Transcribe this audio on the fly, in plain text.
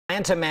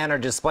Atlanta men are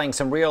displaying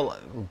some real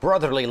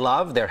brotherly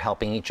love. They're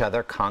helping each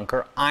other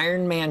conquer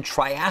Ironman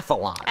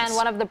triathlons. And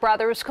one of the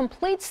brothers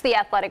completes the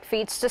athletic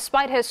feats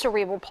despite his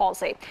cerebral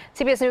palsy.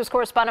 CBS News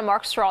correspondent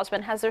Mark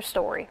Strausman has their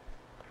story.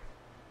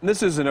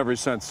 This is, in every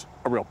sense,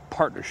 a real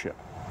partnership.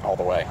 All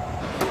the way.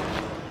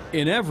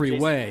 In every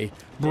way,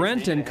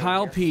 Brent and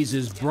Kyle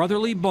Pease's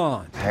brotherly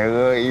bond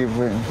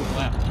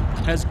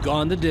has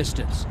gone the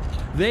distance.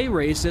 They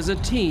race as a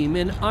team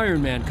in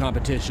Ironman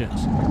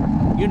competitions.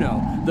 You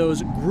know,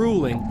 those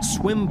grueling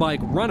swim,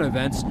 bike, run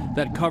events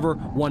that cover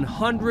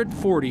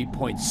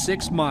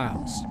 140.6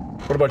 miles.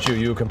 What about you?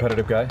 You a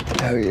competitive guy?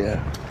 Oh,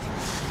 yeah.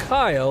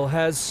 Kyle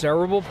has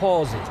cerebral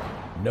palsy,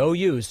 no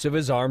use of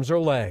his arms or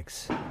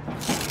legs.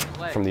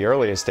 From the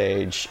earliest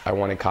age, I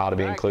wanted Kyle to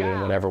be included in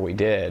whatever we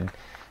did.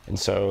 And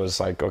so it was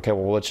like, okay,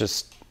 well, let's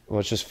just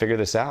figure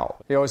this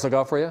out. He always look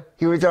out for you?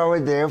 He was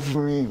always there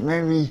for me,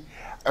 maybe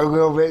a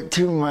little bit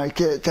too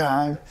much at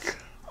times,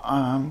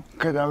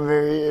 because I'm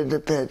very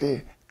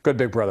independent. Good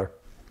big brother.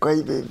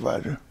 Great big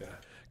brother. Yeah.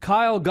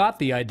 Kyle got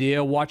the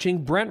idea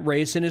watching Brent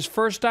race in his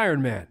first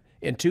Ironman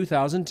in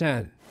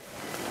 2010.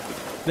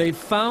 They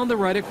found the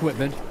right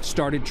equipment,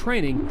 started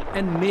training,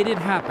 and made it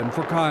happen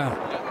for Kyle,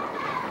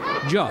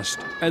 just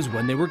as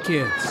when they were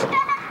kids.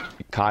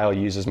 Kyle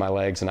uses my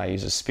legs and I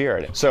use his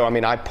spirit. So, I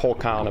mean, I pull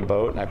Kyle on a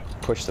boat and I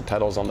push the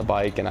pedals on the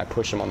bike and I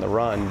push him on the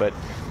run, but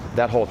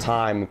that whole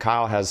time,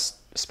 Kyle has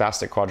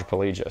spastic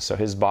quadriplegia, so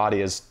his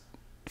body is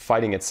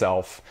fighting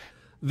itself.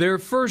 Their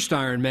first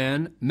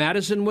Ironman,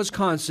 Madison,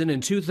 Wisconsin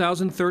in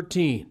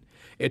 2013.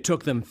 It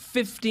took them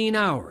 15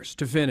 hours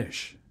to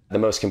finish. The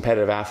most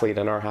competitive athlete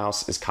in our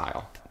house is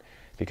Kyle,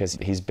 because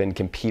he's been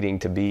competing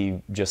to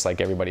be just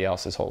like everybody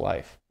else his whole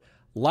life.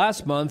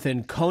 Last month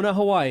in Kona,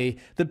 Hawaii,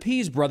 the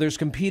Pease brothers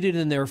competed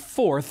in their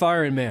fourth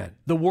Ironman,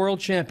 the World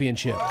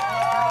Championship.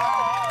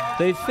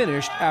 They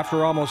finished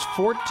after almost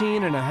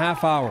 14 and a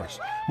half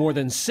hours, more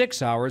than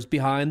 6 hours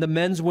behind the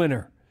men's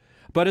winner.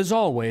 But as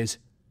always,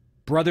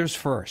 brothers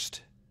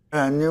first.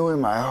 I knew in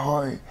my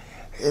heart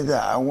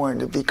that I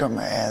wanted to become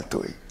an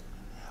athlete.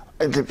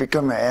 And to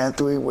become an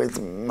athlete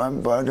with my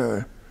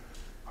brother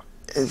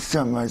is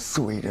so much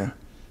sweeter.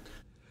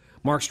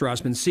 Mark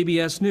Strausman,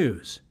 CBS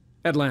News,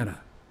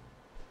 Atlanta.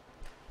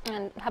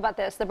 And how about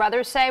this? The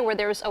brothers say where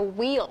there's a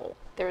will,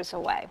 there's a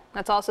way.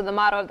 That's also the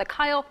motto of the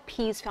Kyle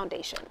Pease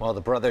Foundation. Well,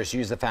 the brothers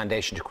use the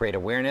foundation to create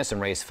awareness and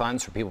raise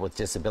funds for people with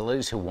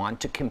disabilities who want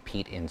to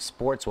compete in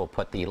sports. We'll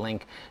put the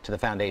link to the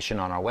foundation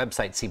on our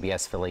website,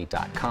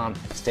 cbsphilly.com.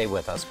 Stay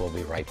with us. We'll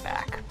be right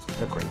back.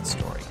 A great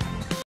story.